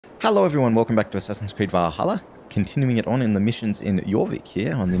Hello everyone, welcome back to Assassin's Creed Valhalla. Continuing it on in the missions in Jorvik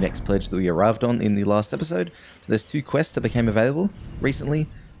here on the next pledge that we arrived on in the last episode. There's two quests that became available recently.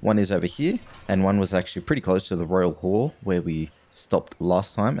 One is over here, and one was actually pretty close to the Royal Hall where we stopped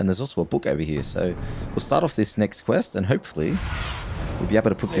last time. And there's also a book over here, so we'll start off this next quest and hopefully we'll be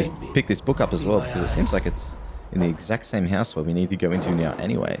able to pick this book up as well, because it seems like it's in the exact same house where we need to go into now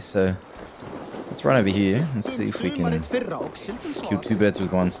anyway. So let's run over here and see if we can kill two birds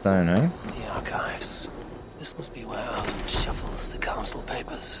with one stone, eh? The archives. This must be where Alvin shuffles the council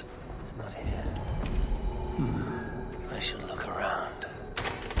papers. It's not here. I should look around.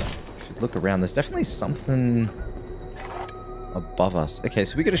 Should look around. There's definitely something above us. Okay,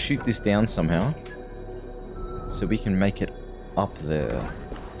 so we got to shoot this down somehow so we can make it up there.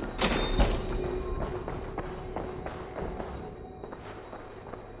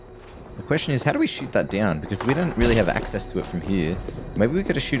 The question is, how do we shoot that down? Because we don't really have access to it from here. Maybe we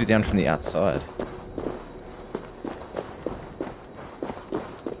got to shoot it down from the outside.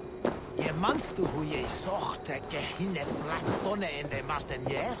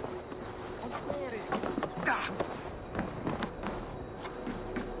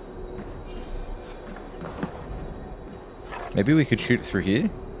 Maybe we could shoot it through here.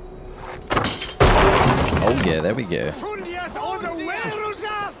 Oh yeah, there we go.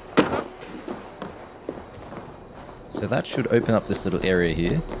 So that should open up this little area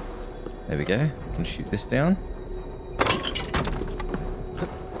here. There we go. We can shoot this down.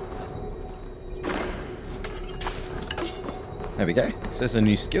 There we go. So there's a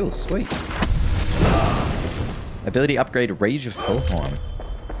new skill. Sweet. Ability upgrade Rage of Helheim.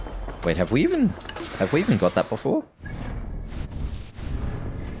 Wait, have we even got that before?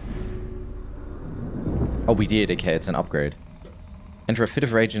 Oh, we did. Okay, it's an upgrade. Enter a fit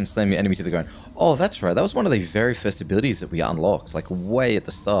of rage and slam your enemy to the ground. Oh, that's right. That was one of the very first abilities that we unlocked, like way at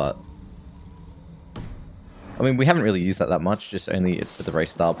the start. I mean, we haven't really used that much, just only at the very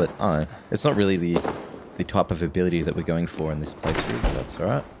start, but I don't know. It's not really the type of ability that we're going for in this playthrough, but that's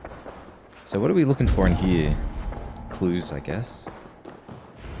alright. So what are we looking for in here? Clues, I guess.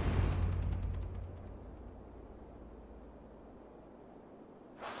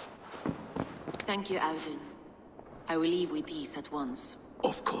 Thank you, Audun. I will leave with these at once.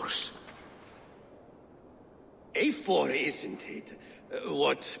 Of course. Eivor, isn't it?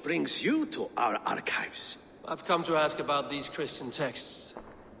 What brings you to our archives? I've come to ask about these Christian texts.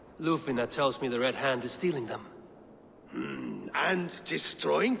 Lufina tells me the Red Hand is stealing them. And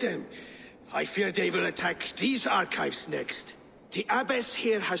destroying them. I fear they will attack these archives next. The abbess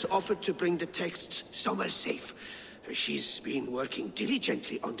here has offered to bring the texts somewhere safe. She's been working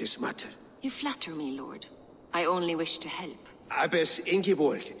diligently on this matter. You flatter me, Lord. I only wish to help. Abbess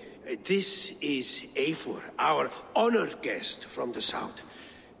Ingeborg, this is Eivor, our honored guest from the south.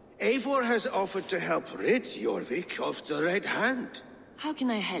 Eivor has offered to help rid Jorvik of the Red Hand. How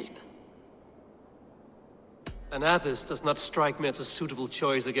can I help? An abbess does not strike me as a suitable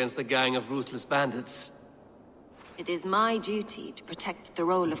choice against a gang of ruthless bandits. It is my duty to protect the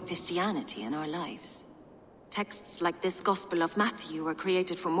role of Christianity in our lives. Texts like this Gospel of Matthew were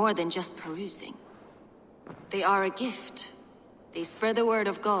created for more than just perusing. They are a gift. They spread the word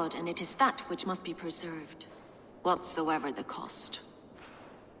of God, and it is that which must be preserved, whatsoever the cost.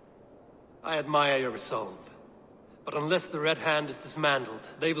 I admire your resolve. But unless the Red Hand is dismantled,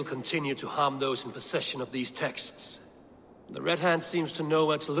 they will continue to harm those in possession of these texts. The Red Hand seems to know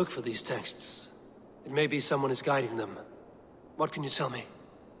where to look for these texts. It may be someone is guiding them. What can you tell me?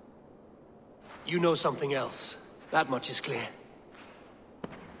 You know something else. That much is clear.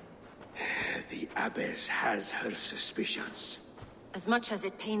 The abbess has her suspicions. As much as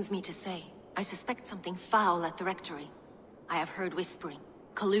it pains me to say, I suspect something foul at the rectory. I have heard whispering,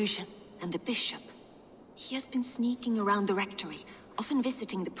 collusion, and the bishop. He has been sneaking around the rectory, often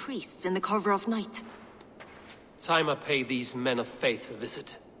visiting the priests in the cover of night. Time I pay these men of faith a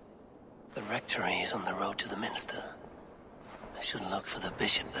visit. The rectory is on the road to the minster. I should look for the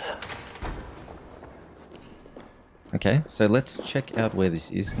bishop there. Okay, so let's check out where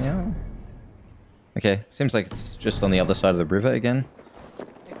this is now. Okay, seems like it's just on the other side of the river again.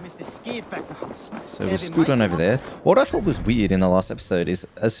 So we'll scoot on over there. What I thought was weird in the last episode is,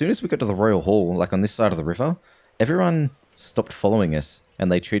 as soon as we got to the Royal Hall, like on this side of the river, everyone stopped following us,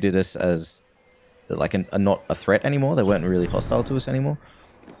 and they treated us as like not a threat anymore. They weren't really hostile to us anymore.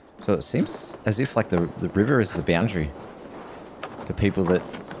 So it seems as if like the river is the boundary to people that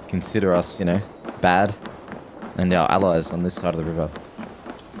consider us, you know, bad, and our allies on this side of the river.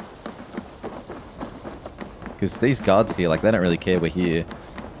 Because these guards here, like, they don't really care we're here.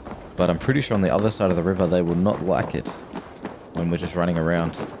 But I'm pretty sure on the other side of the river they will not like it when we're just running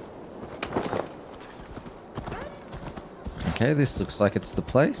around. Okay, this looks like it's the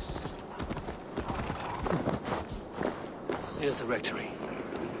place. Here's the rectory.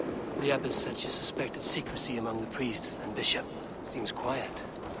 The abbess said she suspected secrecy among the priests and bishop. Seems quiet.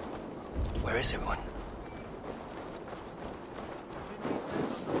 Where is everyone?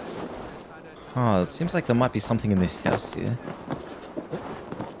 Oh, it seems like there might be something in this house here.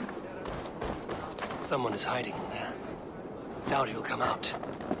 Someone is hiding in there. Doubt he'll come out.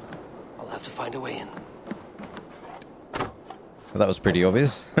 I'll have to find a way in. Well, that was pretty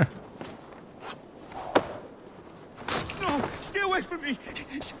obvious. No! Stay away from me!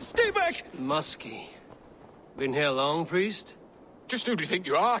 Stay back! Muskie. Been here long, priest? Just who do you think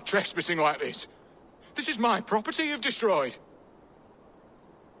you are, trespassing like this? This is my property you've destroyed.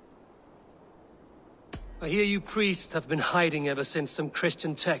 I hear you priests have been hiding ever since some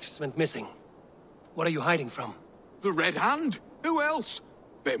Christian texts went missing. What are you hiding from? The Red Hand? Who else?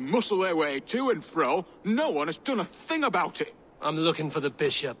 They muscle their way to and fro. No one has done a thing about it. I'm looking for the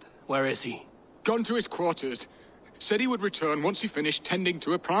bishop. Where is he? Gone to his quarters. Said he would return once he finished tending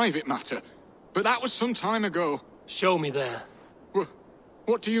to a private matter. But that was some time ago. Show me there.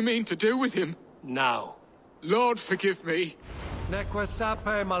 What do you mean to do with him? Now. Lord, forgive me. Neque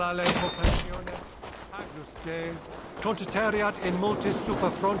sape malaleco pensione, agnus Dei, contesteriat in multis super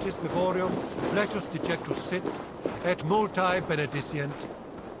frontis vivorium, lectus dejectus sit, et multae benedicient.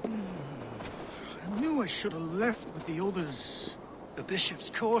 I knew I should have left with the others. The bishop's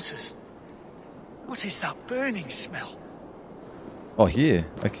quarters. What is that burning smell? Oh, here.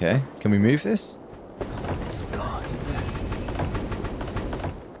 Okay. Can we move this? It's blood.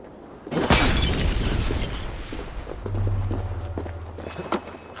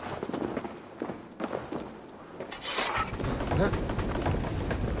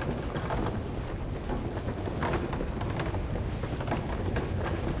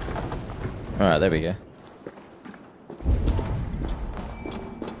 Alright, there we go.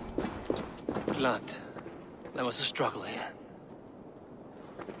 Blood. There was a struggle here.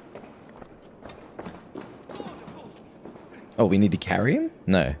 Oh, we need to carry him?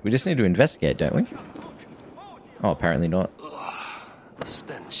 No, we just need to investigate, don't we? Oh, apparently not. The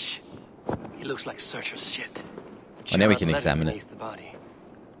stench. He looks like searcher's shit. Oh, now we can examine it. Beneath the body.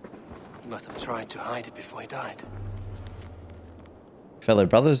 He must have tried to hide it before he died. Fellow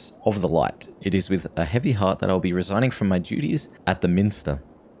brothers of the light, it is with a heavy heart that I will be resigning from my duties at the minster.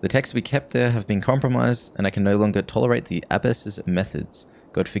 The texts we kept there have been compromised, and I can no longer tolerate the abbess's methods.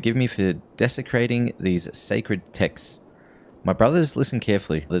 God forgive me for desecrating these sacred texts. My brothers, listen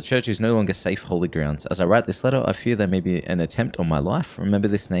carefully. The church is no longer safe holy grounds. As I write this letter, I fear there may be an attempt on my life. Remember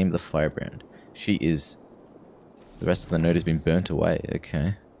this name, the Firebrand. She is... The rest of the note has been burnt away.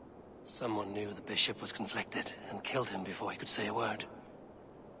 Okay. Someone knew the bishop was conflicted and killed him before he could say a word.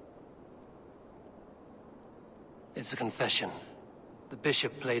 It's a confession. The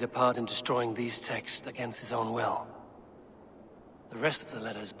bishop played a part in destroying these texts against his own will. The rest of the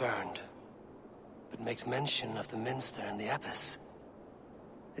letter is burned, but makes mention of the minster and the abbess.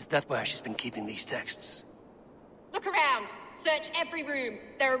 Is that where she's been keeping these texts? Look around! Search every room!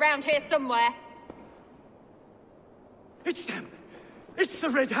 They're around here somewhere! It's them! It's the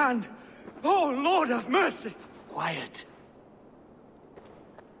Red Hand! Oh, Lord have mercy! Quiet.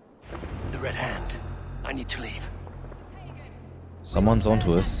 The Red Hand. I need to leave. Someone's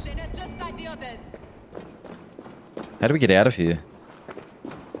onto us. Just like the others. How do we get out of here?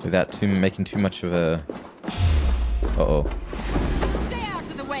 Without making too much of a... Uh-oh. Stay out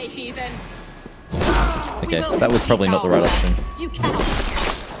of the way, heathen! Okay, that was probably not the right option. You cannot.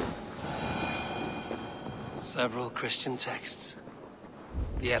 Several Christian texts.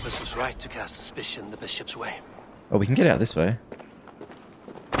 The abbess was right to cast suspicion the bishop's way. Oh, we can get out this way.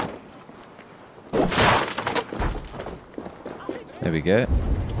 There we go.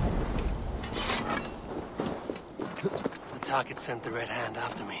 The target sent the Red Hand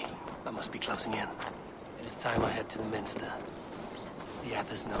after me. I must be closing in. It is time I head to the minster. The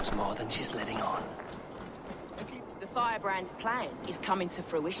abbess knows more than she's letting on. The Firebrand's plan is coming to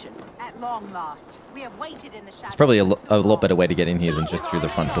fruition. At long last, we have waited in the shadows. It's probably a lot better way to get in here than just through the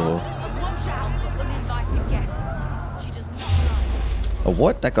front door. Watch out for uninvited guests. She does not know. Oh,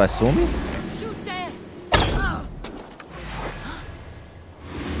 what? That guy saw me? Shoot there! All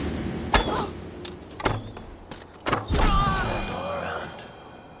around.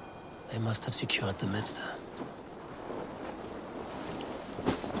 They must have secured the minster.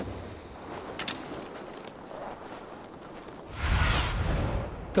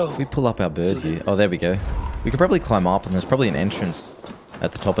 Go. We pull up our bird here. Oh, there we go. We could probably climb up, and there's probably an entrance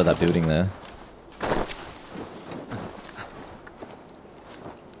at the top of that building there.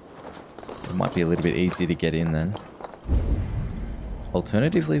 It might be a little bit easier to get in then.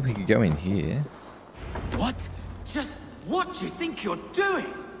 Alternatively, we could go in here. What? Just what do you think you're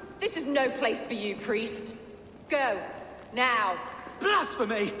doing? This is no place for you, priest. Go. Now.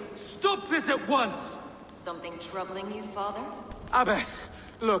 Blasphemy! Stop this at once! Something troubling you, Father? Abbess,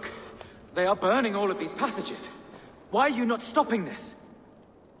 look. They are burning all of these passages. Why are you not stopping this?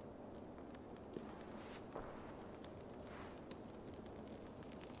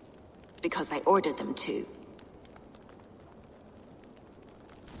 Because I ordered them to.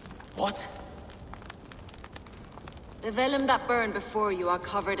 What? The vellum that burn before you are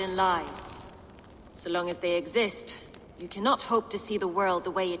covered in lies. So long as they exist, you cannot hope to see the world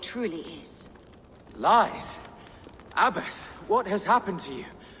the way it truly is. Lies? Abbess, what has happened to you?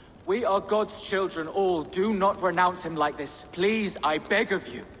 We are God's children all. Do not renounce him like this. Please, I beg of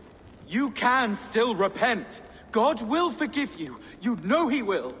you. You can still repent. God will forgive you. You know he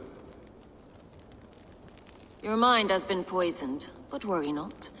will. Your mind has been poisoned, but worry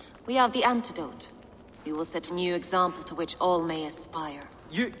not. We have the antidote. We will set a new example to which all may aspire.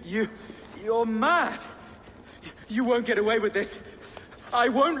 You're mad. You won't get away with this. I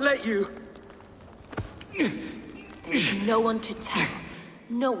won't let you. There's no one to tell.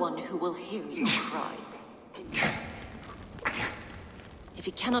 No one who will hear your cries. If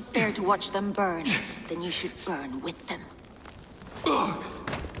you cannot bear to watch them burn, then you should burn with them.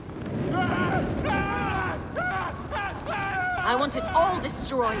 I want it all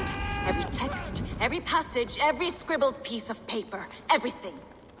destroyed. Every text, every passage, every scribbled piece of paper, everything.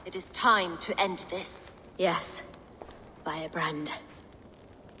 It is time to end this. Yes, Firebrand.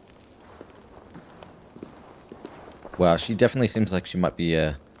 Wow, she definitely seems like she might be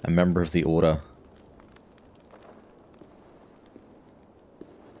a member of the Order.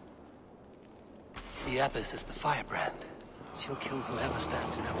 The Abbess is the Firebrand. She'll kill whoever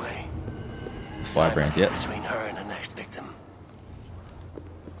stands in her way. Firebrand, yep. Between her and her next victim.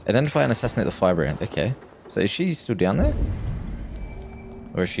 Identify and assassinate the Firebrand. Okay. So is she still down there?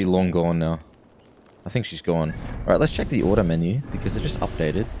 Or is she long gone now? I think she's gone. Alright, let's check the Order menu, because they're just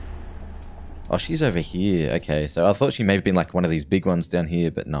updated. Oh, she's over here. Okay, so I thought she may have been like one of these big ones down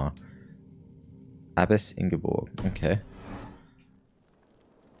here, but no. Abbess Ingeborg. Okay.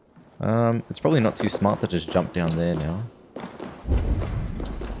 It's probably not too smart to just jump down there now.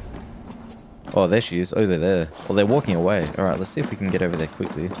 Oh, there she is. Oh, they're there. Well, they're walking away. Alright, let's see if we can get over there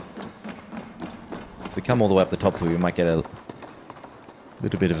quickly. If we come all the way up the top here, we might get a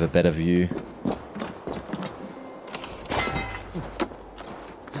little bit of a better view.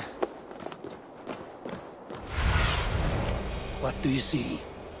 What do you see?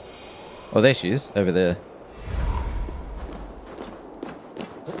 Oh, there she is. Over there.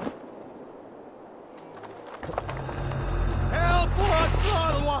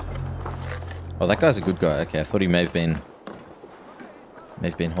 Oh, that guy's a good guy. Okay, I thought he may have been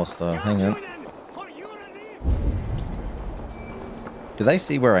hostile. Hang on. Do they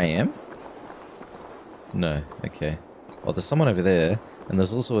see where I am? No. Okay. Well, there's someone over there, and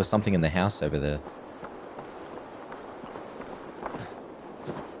there's also something in the house over there.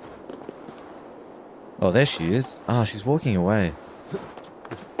 Oh, there she is. Ah, she's walking away.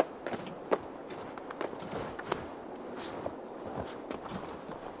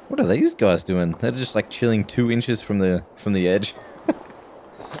 What are these guys doing? They're just like chilling 2 inches from the edge.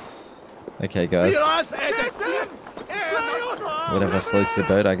 Okay, guys. Whatever floats the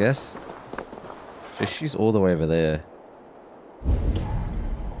boat, I guess. So she's all the way over there.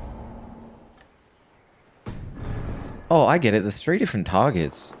 Oh, I get it. There's 3 different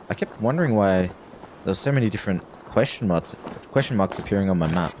targets. I kept wondering why there were so many different question marks appearing on my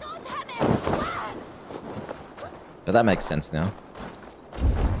map. But that makes sense now.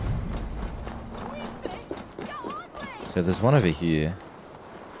 So there's one over here.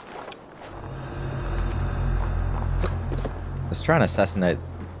 Let's try and assassinate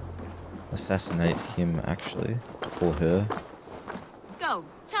him, actually. Or her. Go.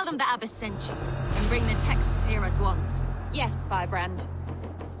 Tell them the Abbess sent you. And bring the texts here at once. Yes, Firebrand.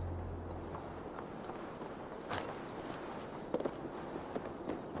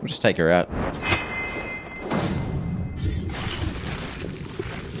 We'll just take her out.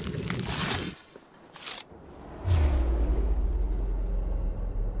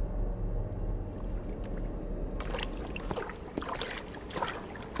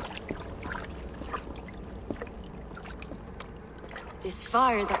 This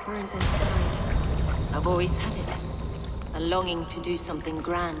fire that burns inside. I've always had it. A longing to do something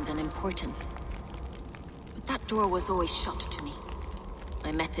grand and important. But that door was always shut to me.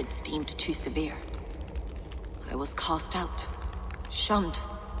 My methods deemed too severe. I was cast out, shunned,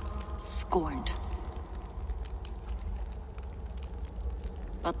 scorned.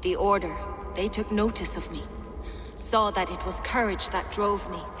 But the Order, they took notice of me. Saw that it was courage that drove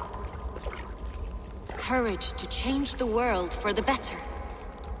me. Courage to change the world for the better.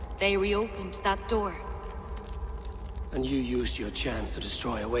 They reopened that door. And you used your chance to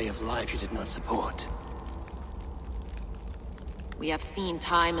destroy a way of life you did not support. We have seen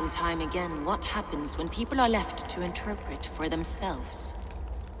time and time again what happens when people are left to interpret for themselves.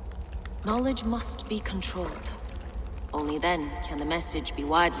 Knowledge must be controlled. Only then can the message be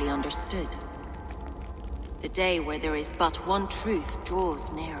widely understood. The day where there is but one truth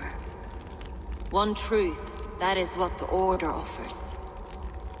draws nearer. One truth, that is what the Order offers.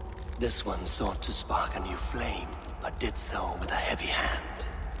 This one sought to spark a new flame, but did so with a heavy hand.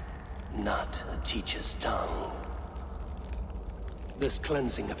 Not a teacher's tongue. This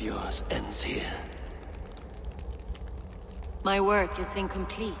cleansing of yours ends here. My work is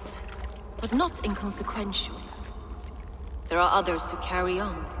incomplete, but not inconsequential. There are others who carry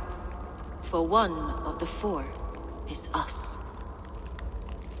on. For one of the four is us.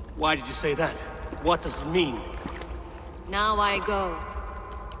 Why did you say that? What does it mean? Now I go.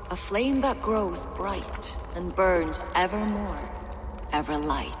 A flame that grows bright and burns ever more, ever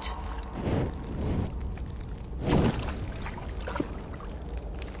light.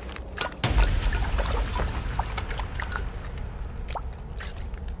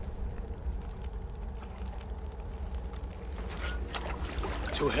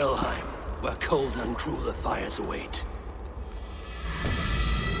 To Helheim, where cold and crueler fires await.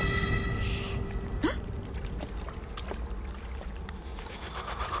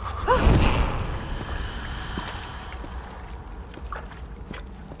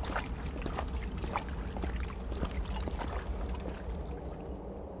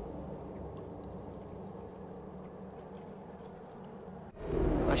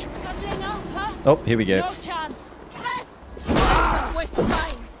 Oh, here we go. No chance. Yes. Don't waste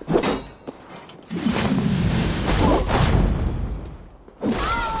time.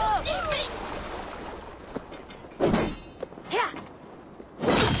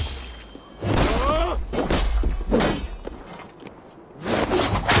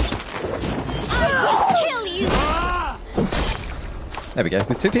 There we go.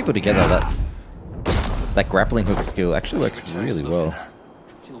 With two people together, that grappling hook skill actually works really well.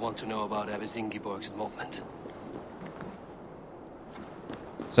 She'll want to know about Abbess Ingeborg's involvement.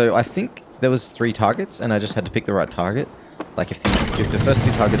 So I think there was 3 targets, and I just had to pick the right target. Like if the first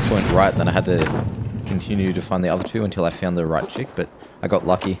 2 targets weren't right, then I had to continue to find the other 2 until I found the right chick. But I got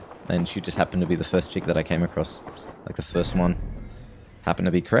lucky, and she just happened to be the first chick that I came across. Like the first one happened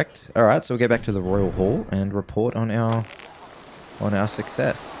to be correct. All right, so we'll get back to the Royal Hall and report on our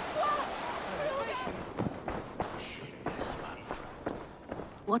success.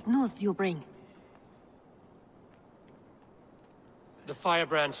 What news do you bring? The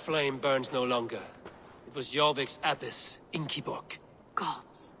firebrand's flame burns no longer. It was Jorvik's abbess, Ingeborg.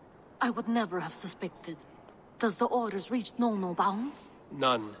 Gods, I would never have suspected. Does the Order's reach know no bounds?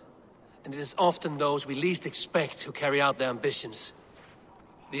 None. And it is often those we least expect who carry out their ambitions.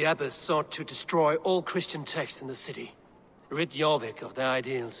 The abbess sought to destroy all Christian texts in the city. Rid Jorvik of their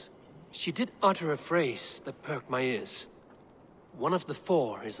ideals. She did utter a phrase that perked my ears. One of the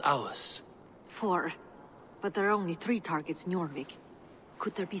 4 is ours. 4? But there are only 3 targets in Jorvik.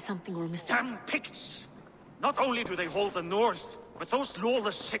 Could there be something we're missing? Damn Picts! Not only do they hold the north, but those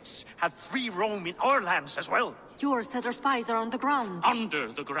lawless Siths have free roam in our lands as well. Yours said our spies are on the ground. Under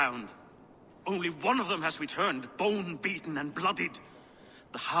the ground. Only one of them has returned, bone-beaten and bloodied.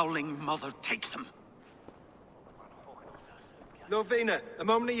 The Howling Mother take them. Lovina, a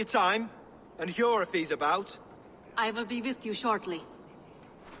moment of your time. And Hjor if he's about. I will be with you shortly.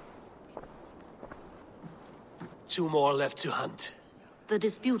 2 more left to hunt. The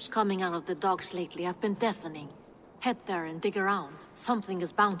disputes coming out of the docks lately have been deafening. Head there and dig around. Something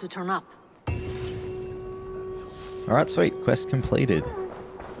is bound to turn up. Alright, sweet. Quest completed.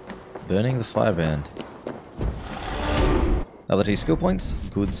 Burning the firebrand. Another 2 skill points.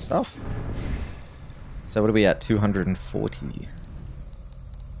 Good stuff. So what are we at? 240.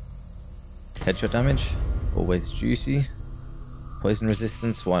 Headshot damage. Always juicy. Poison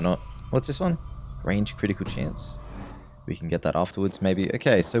resistance. Why not? What's this one? Range critical chance. We can get that afterwards maybe.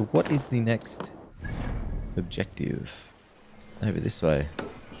 Okay, so what is the next objective? Over this way.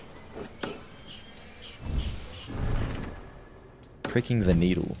 Pricking the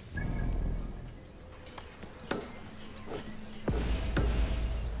needle.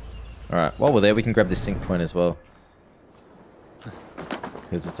 Alright, while we're there we can grab this sync point as well.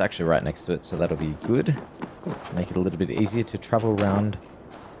 Because it's actually right next to it, so that'll be good. Make it a little bit easier to travel around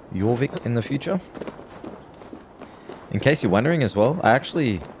Jorvik in the future. In case you're wondering as well, I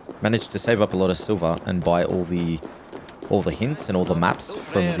actually managed to save up a lot of silver and buy all the hints and all the maps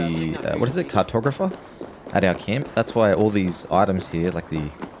from the what is it, cartographer at our camp. That's why all these items here, like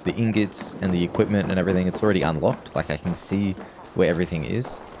the ingots and the equipment and everything, it's already unlocked. Like I can see where everything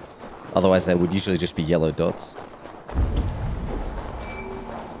is. Otherwise, they would usually just be yellow dots.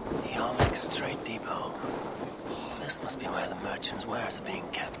 The Yarmouth's trade depot. This must be where the merchants' wares are being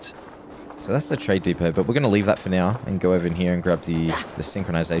kept. So that's the trade depot, but we're going to leave that for now and go over in here and grab the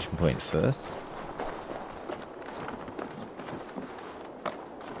synchronization point first.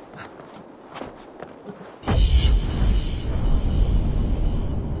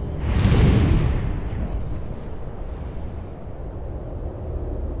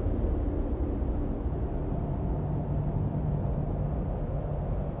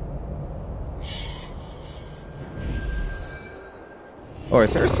 Oh,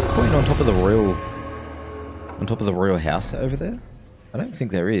 is there a sync point on top of the royal house over there? I don't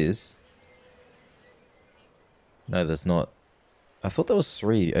think there is. No, there's not. I thought there was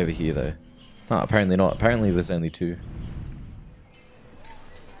 3 over here though. Oh, apparently not. Apparently there's only 2.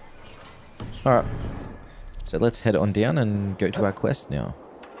 Alright. So let's head on down and go to our quest now.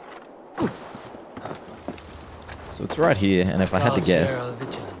 So it's right here, and if I had to guess...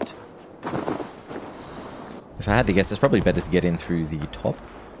 If I had to guess, it's probably better to get in through the top.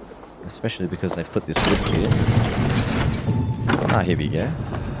 Especially because they've put this lift here. Ah, here we go.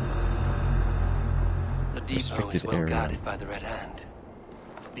 The depot is well guarded by the Red Hand.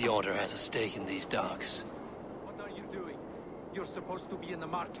 The Order has a stake in these docks. What are you doing? You're supposed to be in the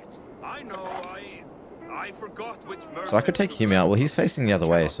market. I know, I forgot which merchant. So I could take him out. Well, he's facing the other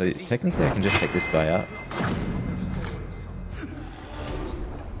way, so technically I can just take this guy out.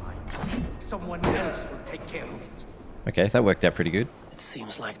 Someone else will take care of it. Okay, that worked out pretty good. It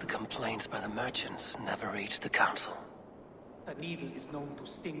seems like the complaints by the merchants never reached the council. The needle is known to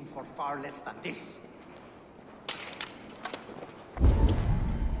sting for far less than this.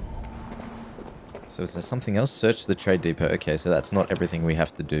 So is there something else? Search the trade depot. Okay, so that's not everything we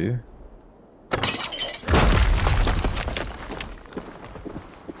have to do.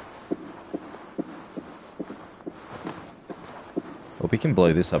 Well, we can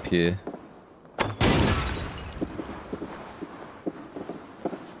blow this up here.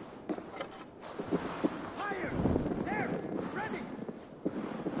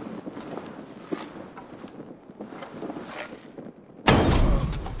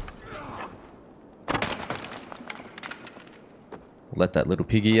 Let that little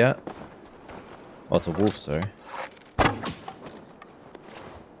piggy out. Oh, it's a wolf, sorry.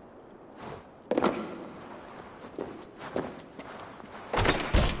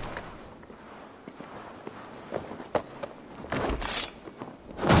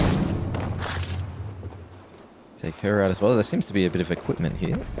 Take her out as well. There seems to be a bit of equipment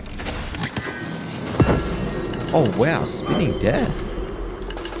here. Oh wow, spinning death.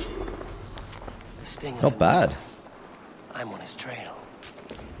 The sting of Not bad. I'm on his trail.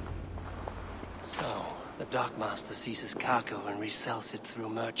 So, the dockmaster seizes cargo and resells it through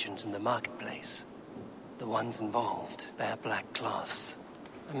merchants in the marketplace. The ones involved wear black cloths.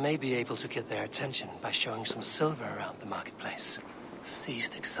 I may be able to get their attention by showing some silver around the marketplace.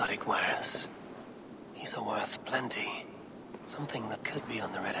 Seized exotic wares. These are worth plenty. Something that could be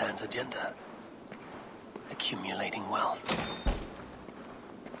on the Red Hand's agenda. Accumulating wealth.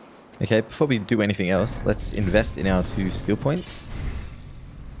 Okay, before we do anything else, let's invest in our 2 skill points.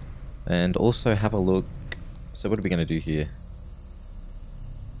 And also have a look... So what are we going to do here?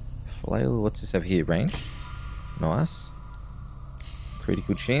 Flail, what's this over here? Range? Nice.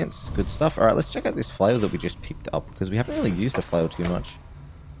 Critical chance, good stuff. Alright, let's check out this flail that we just picked up, because we haven't really used the flail too much.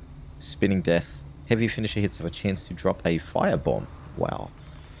 Spinning death. Heavy finisher hits have a chance to drop a firebomb. Wow.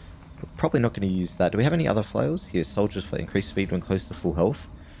 We're probably not going to use that. Do we have any other flails? Here, soldiers for increased speed when close to full health.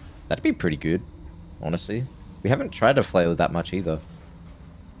 That'd be pretty good, honestly. We haven't tried a flail that much either.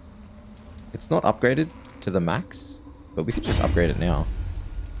 It's not upgraded to the max, but we could just upgrade it now.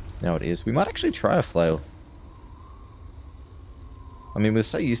 Now it is. We might actually try a flail. I mean, we're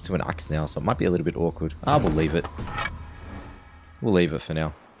so used to an axe now, so it might be a little bit awkward. Ah, we'll leave it. We'll leave it for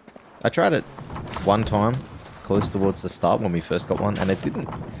now. I tried it one time, close towards the start when we first got one, and it didn't.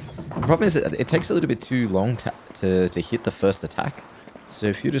 The problem is it takes a little bit too long to hit the first attack. So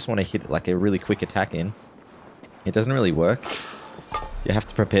if you just want to hit like a really quick attack in, it doesn't really work. You have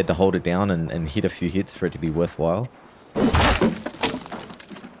to prepare to hold it down and hit a few hits for it to be worthwhile.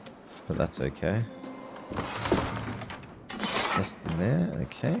 But that's okay. Just in there,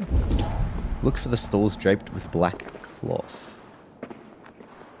 okay. Look for the stalls draped with black cloth.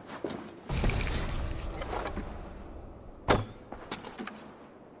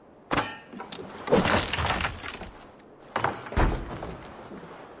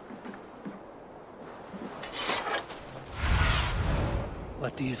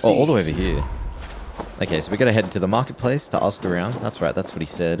 What do you see? Oh, all the way over here. Okay, so we gotta head to the marketplace to ask around. That's right, that's what he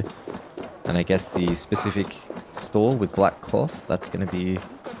said. And I guess the specific store with black cloth, that's gonna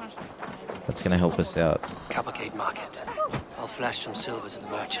help us out. Coppergate Market. I'll flash some silver to the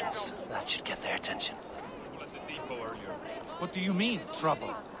merchants. That should get their attention. What do you mean,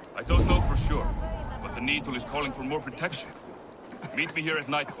 trouble? I don't know for sure, but the Needle is calling for more protection. Meet me here at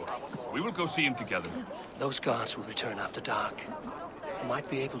nightfall. We will go see him together. Those guards will return after dark. I might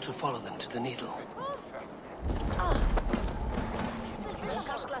be able to follow them to the Needle.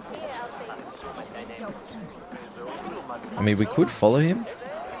 I mean, we could follow him,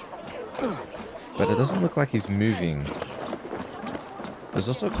 but it doesn't look like he's moving. There's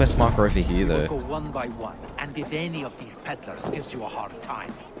also a quest marker over here, though. Go one by one, and if any of these peddlers gives you a hard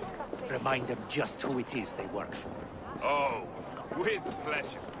time, remind them just who it is they work for. Oh, with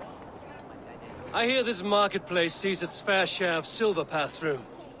pleasure. I hear this marketplace sees its fair share of silver pass through.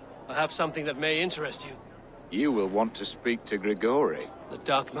 I have something that may interest you. You will want to speak to Grigori. The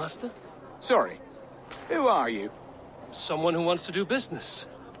Dark Master? Sorry, who are you? Someone who wants to do business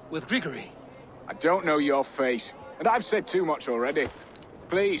with Grigori. I don't know your face, and I've said too much already.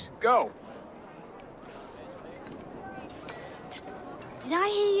 Please, go. Did I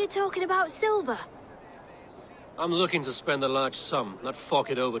hear you talking about silver? I'm looking to spend a large sum, not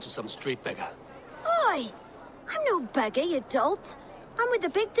fork it over to some street beggar. Oi! I'm no beggar, you dolt. I'm with the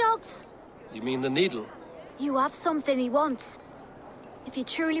big dogs. You mean the Needle? You have something he wants. If you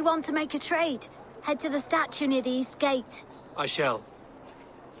truly want to make a trade, head to the statue near the east gate. I shall.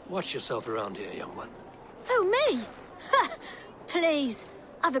 Watch yourself around here, young one. Who, me? Ha! Please.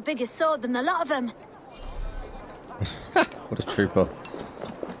 I've a bigger sword than the lot of them. What a trooper.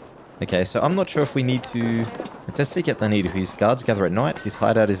 Okay, so I'm not sure if we need to... It says to get the Needle. His guards gather at night. His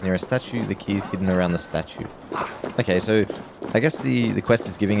hideout is near a statue. The key is hidden around the statue. Okay, so I guess the quest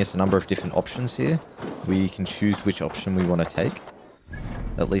is giving us a number of different options here. We can choose which option we want to take.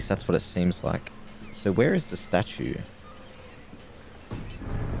 At least that's what it seems like. So where is the statue?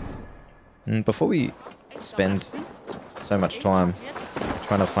 Before we spend so much time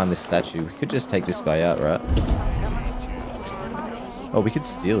trying to find this statue, we could just take this guy out, right? Oh, we could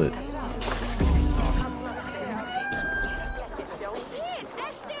steal it.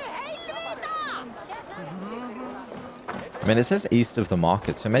 I mean, it says east of the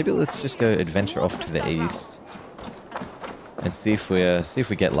market, so maybe let's just go adventure off to the east and see if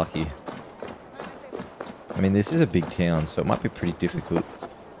we get lucky. I mean, this is a big town, so it might be pretty difficult.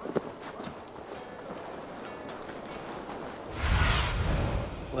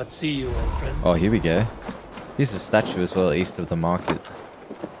 What see you, old friend? Oh, here we go. Here's a statue as well, east of the market.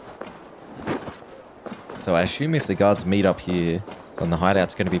 So I assume if the guards meet up here, then the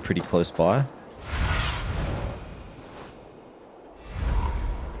hideout's going to be pretty close by.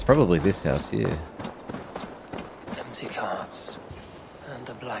 It's probably this house here. Empty carts and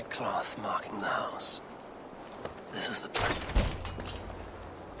a black cloth marking the house. This is the place.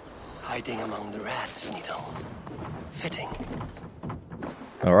 Hiding among the rats, Needle. Fitting.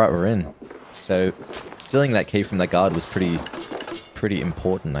 Alright, we're in. So, stealing that key from the guard was pretty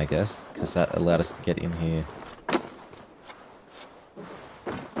important, I guess, because that allowed us to get in here.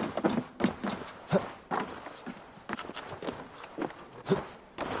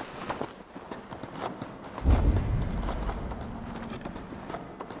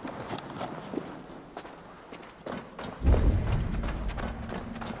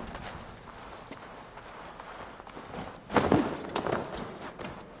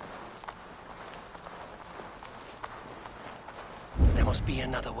 Must be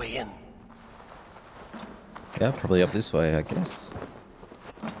another way in. Yeah, probably up this way, I guess.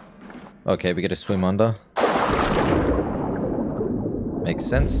 Okay, we gotta swim under. Makes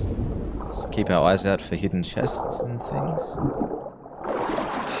sense. Just keep our eyes out for hidden chests and things.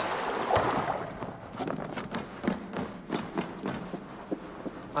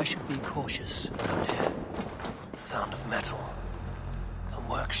 I should be cautious around here. The sound of metal. A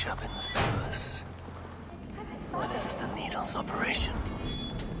workshop in the sewers. What is the Needle's operation?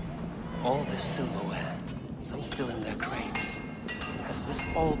 All this silverware, some still in their crates. Has this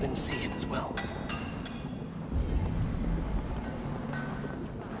all been seized as well?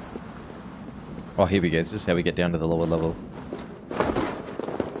 Oh, here we go. This is how we get down to the lower level.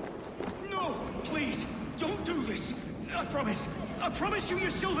 No! Please! Don't do this! I promise you your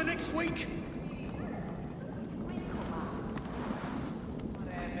silver next week!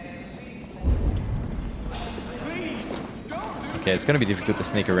 Okay, it's going to be difficult to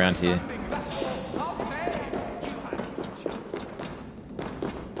sneak around here.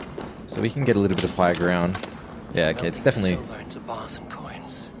 So we can get a little bit of higher ground. Yeah, okay, it's definitely lots of bars and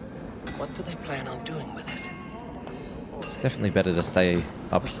coins. What do they plan on doing with it? It's definitely better to stay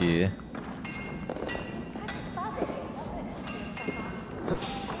up here.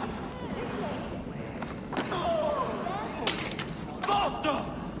 Faster!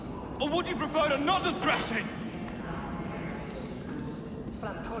 Or would you prefer another thrashing?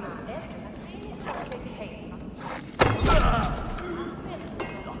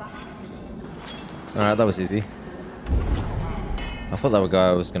 Alright, that was easy. I thought that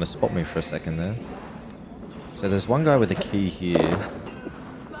guy was going to spot me for a second there. So there's one guy with a key here.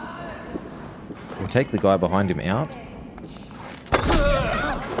 We'll take the guy behind him out.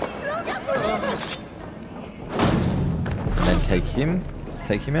 And then take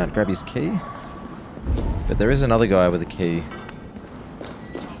him out, grab his key. But there is another guy with a key.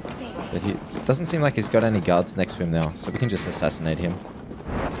 But he doesn't seem like he's got any guards next to him now, so we can just assassinate him.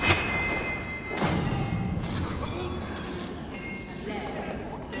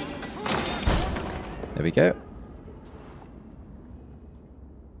 There we go.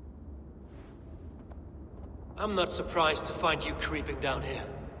 I'm not surprised to find you creeping down here.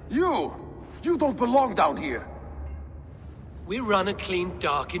 You don't belong down here! We run a clean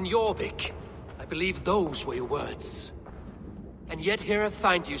dock in Jorvik. I believe those were your words. And yet here I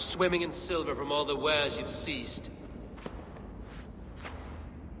find you swimming in silver from all the wares you've seized.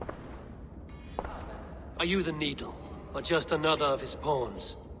 Are you the Needle, or just another of his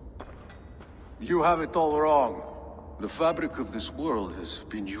pawns? You have it all wrong. The fabric of this world has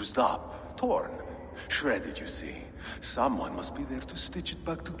been used up, torn, shredded, you see. Someone must be there to stitch it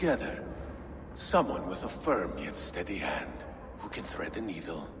back together. Someone with a firm yet steady hand, who can thread the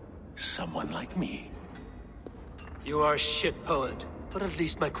needle. Someone like me. You are a shit poet, but at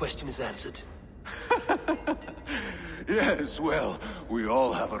least my question is answered. Yes, well, we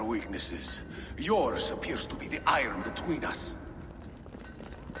all have our weaknesses. Yours appears to be the iron between us.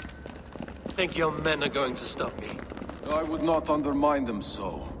 Think your men are going to stop me? I would not undermine them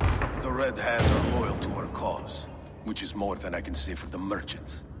so. The Red Hand are loyal to our cause, which is more than I can say for the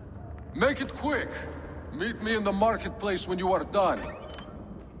merchants. Make it quick! Meet me in the marketplace when you are done.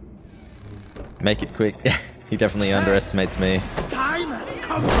 Make it quick. He definitely underestimates me. Time has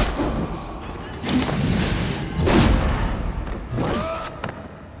come!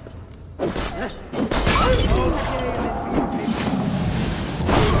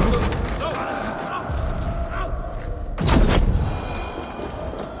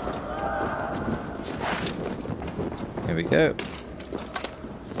 Here we go.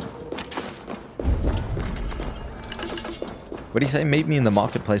 What do you say? Meet me in the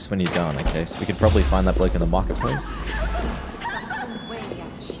marketplace when you're done. Okay, so we could probably find that bloke in the marketplace.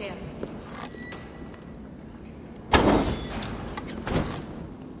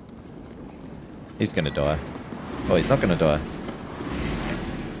 He's gonna die. Oh, he's not gonna die.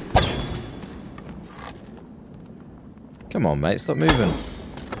 Come on, mate, stop moving.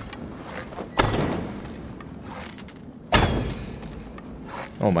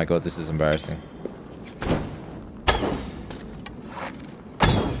 Oh my god, this is embarrassing.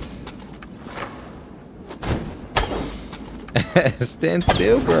 Stand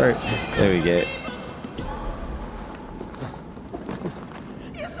still, bro. There we go.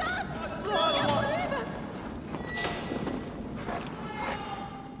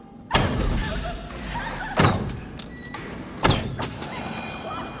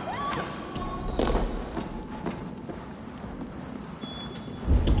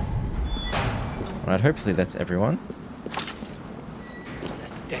 Alright, hopefully that's everyone. That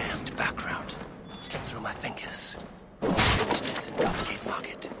damned background slipped through my fingers. Finish this and navigate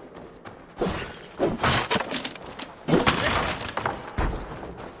market.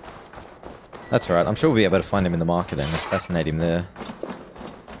 That's alright, I'm sure we'll be able to find him in the market and assassinate him there.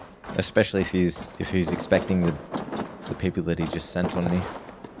 Especially if he's expecting the people that he just sent on me.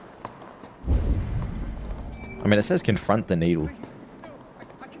 I mean, it says confront the Needle.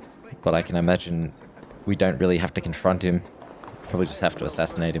 But I can imagine we don't really have to confront him. Probably just have to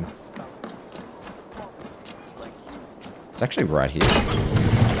assassinate him. It's actually right here.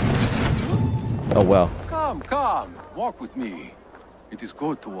 Oh well. Come, walk with me. It is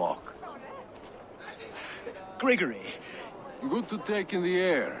good to walk. Gregory. Good to take in the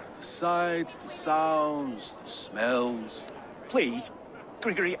air. The sights, the sounds, the smells. Please,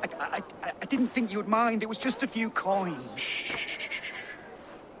 Gregory, I didn't think you'd mind. It was just a few coins.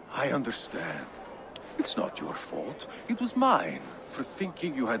 I understand. It's not your fault. It was mine, for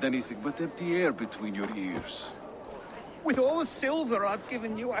thinking you had anything but empty air between your ears. With all the silver I've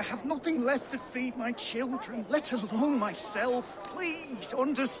given you, I have nothing left to feed my children, let alone myself. Please,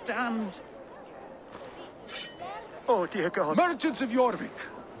 understand. Oh, dear God. Merchants of Jorvik,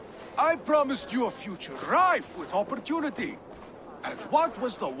 I promised you a future rife with opportunity. And what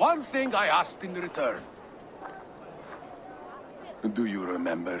was the one thing I asked in return? Do you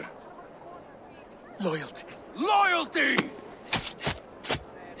remember? Loyalty. Loyalty!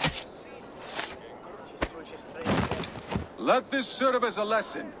 Let this serve as a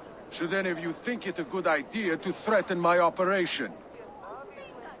lesson, should any of you think it a good idea to threaten my operation.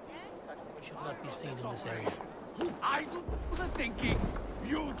 We should not be seen in this area. I do the thinking.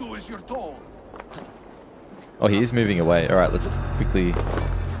 You do as you're told. Oh, he is moving away. Alright, let's quickly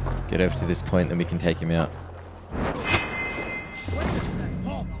get over to this point, then we can take him out.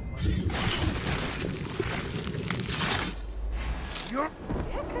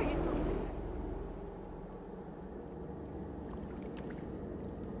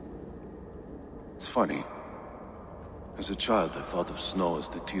 It's funny. As a child, I thought of snow as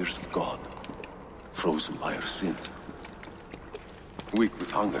the tears of God, frozen by our sins. Weak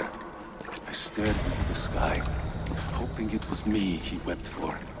with hunger, I stared into the sky, hoping it was me he wept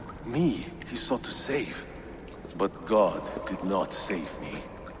for. Me he sought to save. But God did not save me.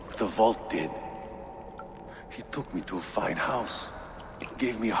 The vault did. He took me to a fine house,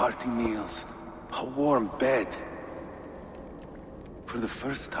 gave me hearty meals, a warm bed. For the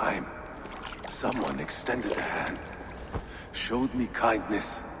first time, someone extended a hand, showed me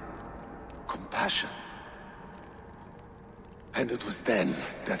kindness, compassion. And it was then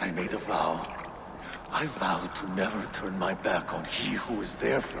that I made a vow. I vowed to never turn my back on he who was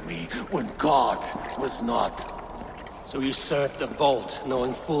there for me when God was not. So you served the Vault,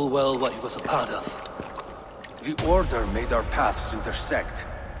 knowing full well what it was a part of. The Order made our paths intersect.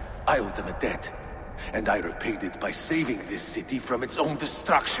 I owed them a debt, and I repaid it by saving this city from its own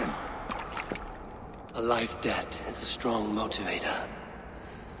destruction. A life debt is a strong motivator.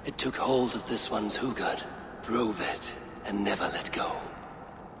 It took hold of this one's Hugad, drove it, and never let go.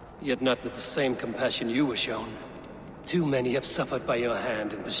 Yet not with the same compassion you were shown. Too many have suffered by your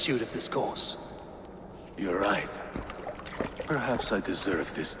hand in pursuit of this cause. You're right. Perhaps I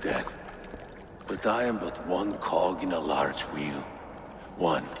deserve this death. But I am but one cog in a large wheel.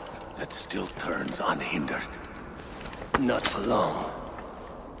 One that still turns unhindered. Not for long.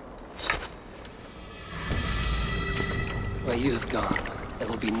 Where you have gone, there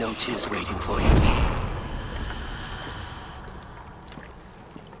will be no tears waiting for you.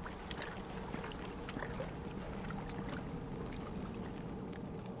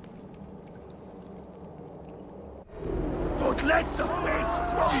 Don't let the fates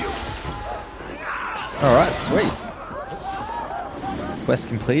throw you! Alright, sweet. Quest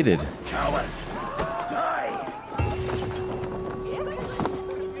completed. Coward! Die!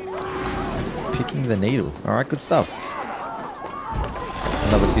 Picking the needle. Alright, good stuff.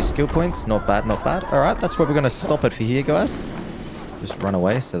 Another 2 skill points. Not bad, not bad. Alright, that's where we're going to stop it for here, guys. Just run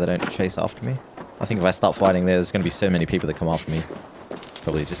away so they don't chase after me. I think if I start fighting there, there's going to be so many people that come after me.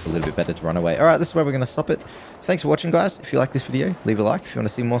 Probably just a little bit better to run away. Alright, this is where we're going to stop it. Thanks for watching, guys. If you like this video, leave a like. If you want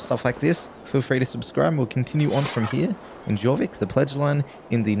to see more stuff like this, feel free to subscribe. We'll continue on from here in Jorvik, the pledge line,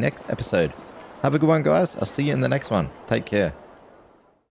 in the next episode. Have a good one, guys. I'll see you in the next one. Take care.